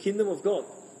church, the kingdom of God.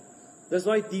 That's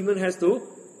why demon has to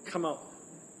come out.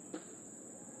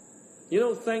 You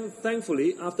know,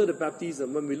 thankfully, after the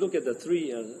baptism, when we look at the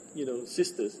three,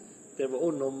 sisters, they were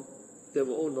all normal.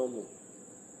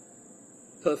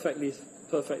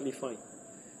 Perfectly fine.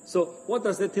 So what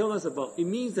does that tell us about? It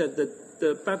means that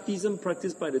the baptism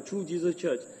practiced by the true Jesus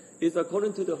Church is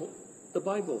according to the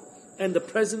Bible. And the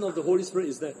presence of the Holy Spirit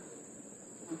is there.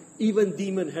 Even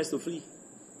demon has to flee.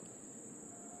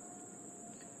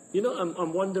 You know,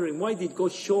 I'm wondering, why did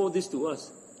God show this to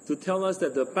us? To tell us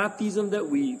that the baptism that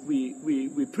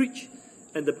we preach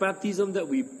and the baptism that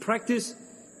we practice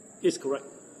is correct.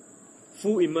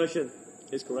 Full immersion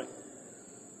is correct.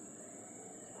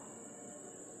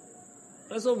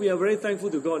 That's why we are very thankful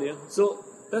to God, yeah. So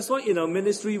that's why in our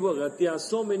ministry work, there are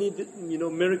so many,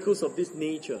 miracles of this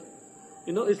nature.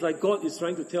 It's like God is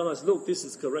trying to tell us, look, this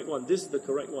is the correct one, this is the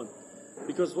correct one.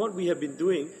 Because what we have been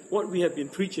doing, what we have been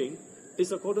preaching,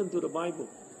 is according to the Bible.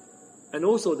 And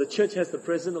also the church has the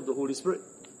presence of the Holy Spirit.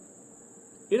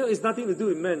 It's nothing to do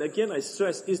with man. Again, I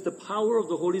stress, it's the power of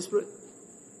the Holy Spirit.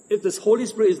 If the Holy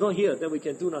Spirit is not here, then we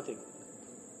can do nothing.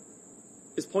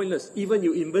 It's pointless. Even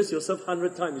you invest yourself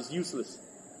 100 times, it's useless.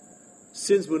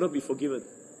 Sins will not be forgiven.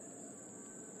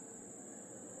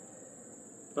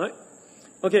 Right?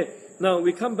 Okay, now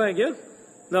we come back here.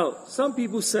 Now, some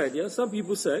people said, how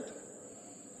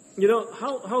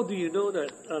do you know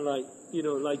that,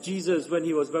 like Jesus, when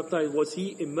he was baptized, was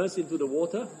he immersed into the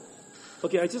water?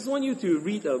 Okay, I just want you to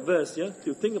read a verse,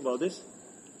 to think about this.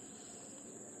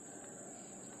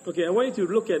 Okay, I want you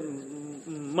to look at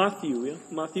Matthew,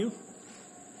 Matthew.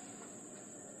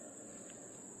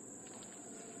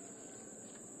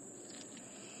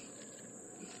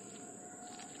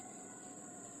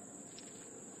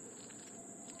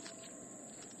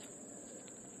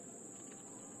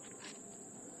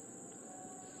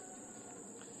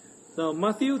 Now,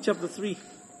 Matthew chapter 3.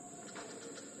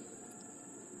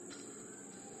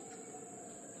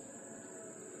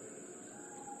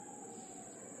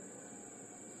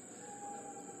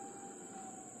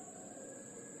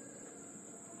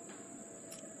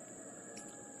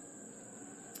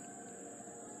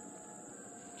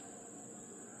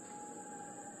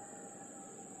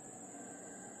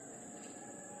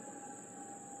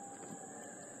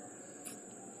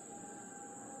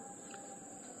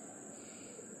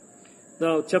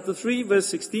 Now, chapter 3, verse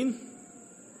 16.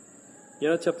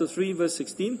 Chapter 3, verse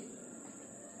 16.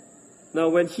 Now,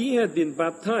 when he had been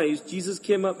baptized, Jesus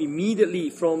came up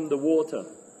immediately from the water.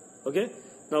 Okay?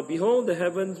 Now, behold, the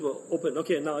heavens were opened.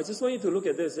 Okay, now I just want you to look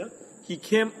at this. He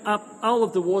came up out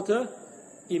of the water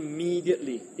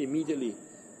immediately. Immediately.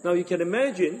 Now, you can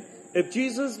imagine, if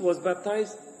Jesus was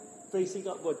baptized facing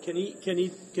upward, can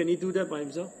he do that by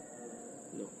himself?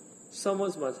 No.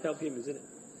 Someone must help him, isn't it?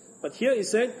 But here it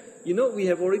said, we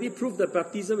have already proved that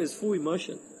baptism is full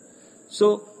immersion.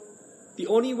 So, the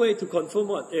only way to confirm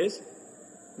what is,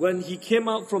 when he came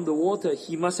out from the water,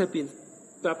 he must have been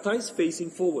baptized facing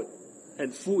forward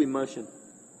and full immersion.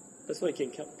 That's why he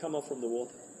can come out from the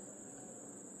water.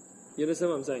 You understand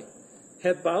what I'm saying?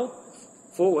 Head bowed,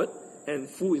 forward, and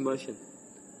full immersion.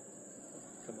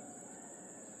 Come on.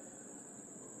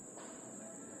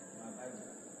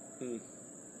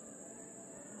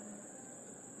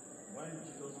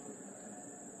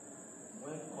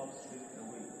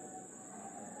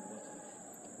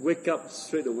 Wake up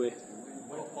straight away.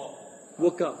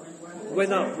 Woke up.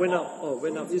 Went up. Oh,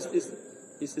 went up. It's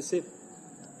the same.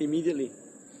 Immediately.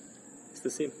 It's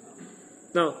the same.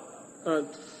 Now,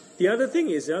 the other thing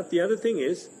is,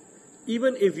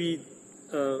 even if we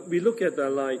look at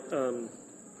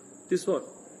this one,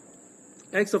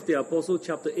 Acts of the Apostle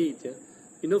chapter 8.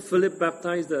 Philip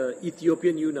baptized the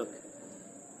Ethiopian eunuch.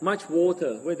 Much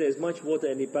water, where there is much water,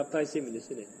 and he baptized him,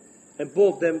 isn't it? And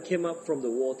both of them came up from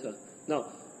the water. Now,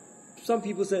 some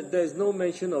people said there is no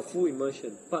mention of full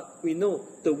immersion, but we know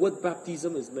the word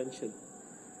baptism is mentioned.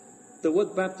 The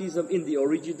word baptism in the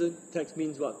original text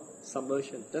means what?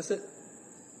 Submersion. That's it.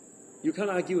 You can't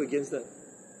argue against that.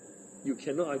 You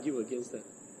cannot argue against that.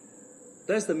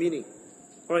 That's the meaning.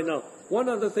 All right, now, one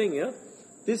other thing, yeah?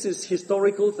 This is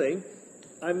historical thing.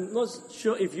 I'm not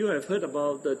sure if you have heard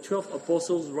about the 12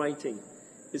 apostles' writing.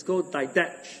 It's called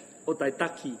Didache or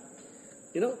Didache.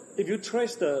 You know, if you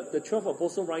trace the 12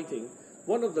 apostle writing,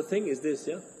 one of the things is this,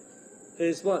 yeah?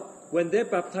 Is what? When they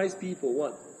baptize people,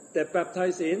 what? They're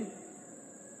baptized in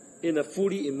a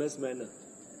fully immersed manner.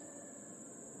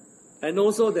 And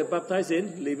also they're baptized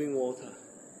in living water.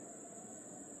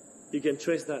 You can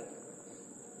trace that.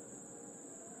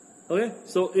 Okay,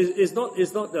 so it's not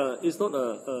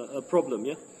a problem,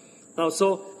 yeah. Now,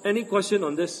 so any question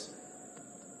on this?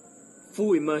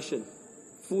 Full immersion.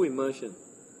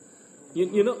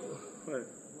 You know. Right.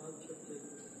 Mark chapter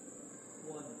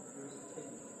 1, verse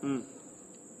 10. Mm. The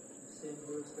same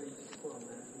verse that you just quoted,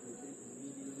 Matthew, that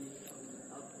immediately coming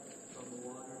up from the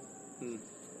water. Mm.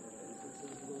 It's a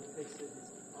little text that is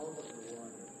out of the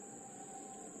water.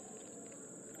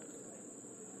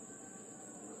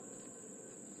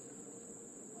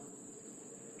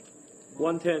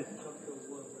 $110. Chapter 1,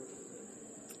 verse 10.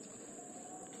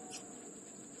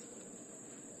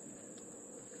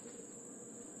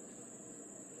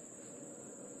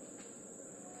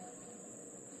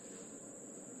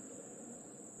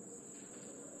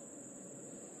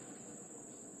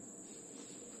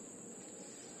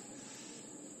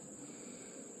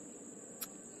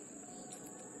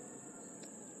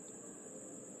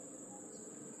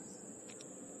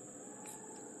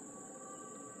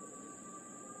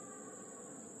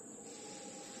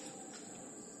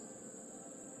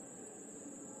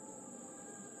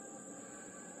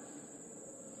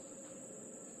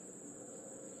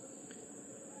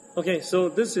 Okay, so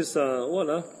this is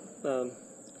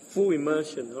full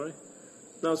immersion, all right?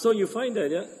 Now, so you find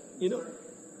that, yeah, you know. Sorry, I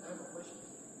have a question.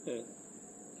 Yeah.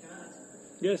 Can I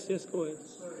ask? Yes, go ahead.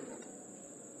 Sorry.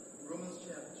 Romans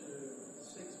chapter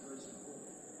 6, verse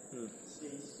 4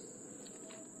 says,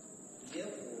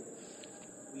 therefore,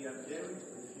 we are buried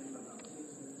with him by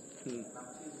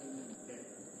baptism in death.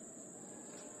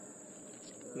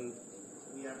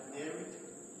 We are buried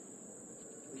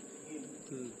with him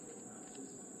in baptism.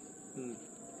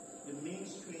 The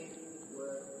mainstream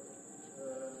were,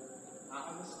 I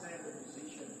understand the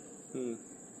position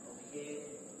of head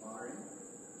Barry,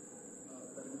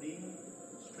 but the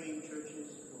mainstream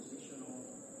church's position on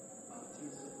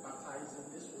baptizing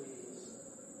this way is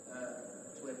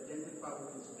to identify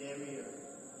with his burial.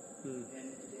 And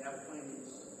their point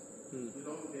is, we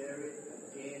don't bury a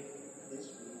dead this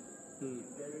way. We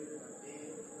bury a dead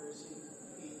person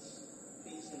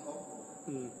facing upward.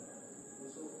 So,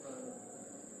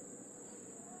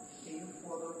 can you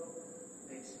further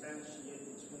expatiate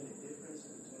between the difference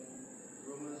between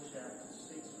Romans chapter 6,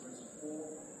 verse 4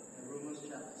 and Romans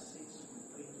chapter 6, from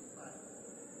 3 to 5?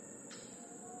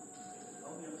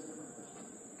 Help me understand my question.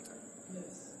 Yes.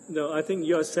 No, I think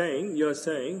you're saying,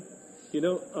 you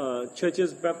know,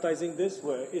 churches baptizing this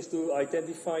way is to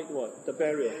identify what? The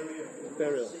burial.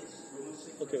 Burial. Romans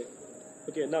 6, Okay.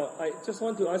 Okay, now I just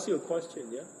want to ask you a question,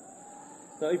 yeah?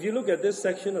 Now, if you look at this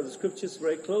section of the scriptures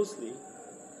very closely,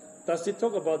 does it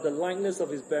talk about the likeness of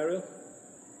his burial?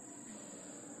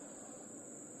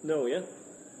 No, yeah?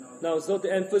 No. Now, so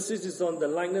the emphasis is on the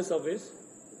likeness of his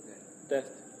death.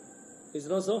 Is it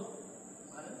not so?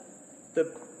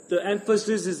 The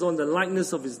emphasis is on the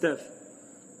likeness of his death.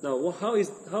 Now, how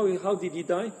did he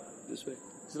die? This way.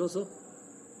 Is it not so?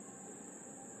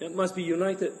 It must be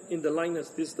united in the likeness.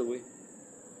 This is the way.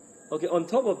 Okay. On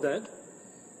top of that,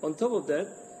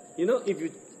 you know, if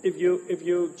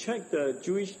you check the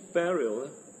Jewish burial,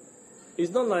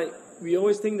 it's not like we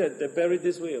always think that they're buried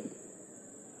this way,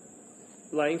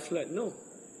 lying flat. No,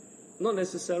 not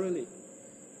necessarily.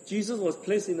 Jesus was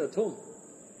placed in a tomb.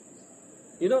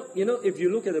 You know, if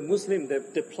you look at the Muslim,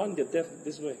 they plunge their death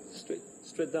this way,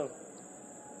 straight down.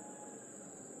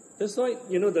 That's why,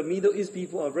 you know, the Middle East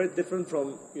people are very different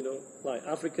from, you know, like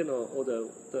African or the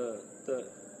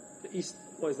East,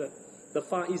 what is that? The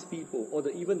Far East people or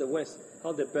even the West,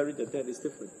 how they bury the dead is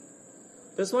different.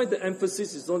 That's why the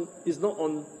emphasis is not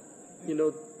on, you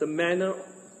know, the manner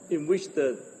in which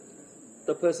the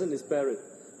person is buried.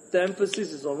 The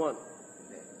emphasis is on what?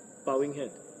 Bowing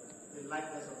head. The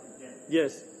likeness of the dead.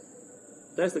 Yes,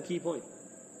 that's the key point.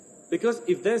 Because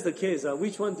if that's the case,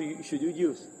 which one should you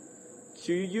use?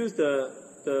 Should you use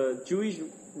the Jewish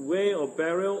way of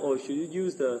burial, or should you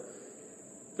use the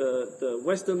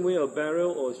Western way of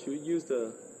burial, or should you use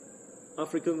the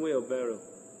African way of burial?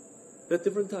 There are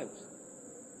different types.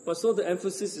 But so the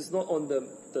emphasis is not on the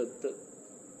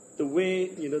way,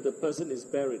 you know, the person is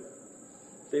buried.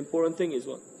 The important thing is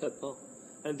what? Head bow.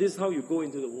 And this is how you go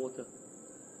into the water.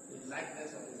 The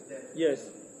likeness of his death. Yes.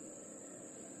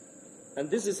 And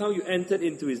this is how you entered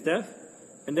into his death,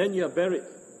 and then you are buried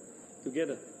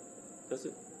together. That's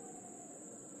it.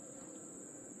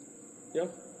 Yeah?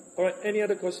 All right, any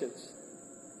other questions?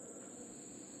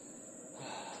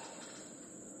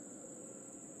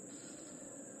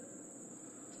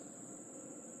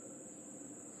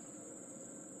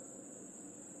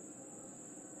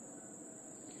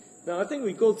 Now, I think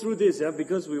we go through this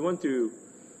because we want to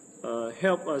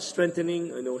help us strengthen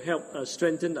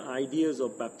the ideas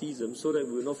of baptism so that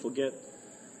we will not forget.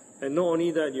 And not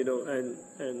only that,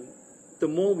 and the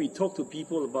more we talk to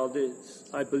people about this,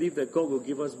 I believe that God will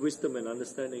give us wisdom and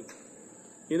understanding.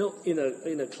 In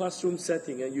a classroom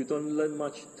setting, you don't learn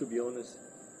much, to be honest.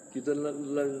 You don't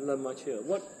learn much here.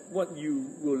 What you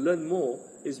will learn more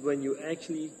is when you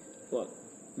actually,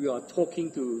 you are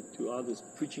talking to others,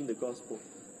 preaching the gospel.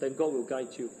 Then God will guide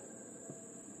you.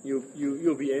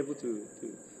 You'll be able to.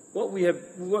 What we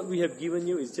have given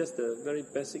you is just a very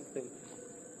basic thing.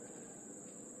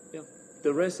 Yeah.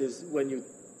 The rest is when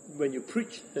you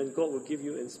preach, then God will give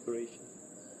you inspiration.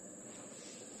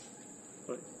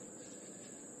 Right.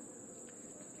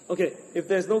 Okay. If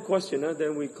there's no question,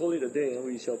 then we call it a day and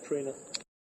we shall pray now.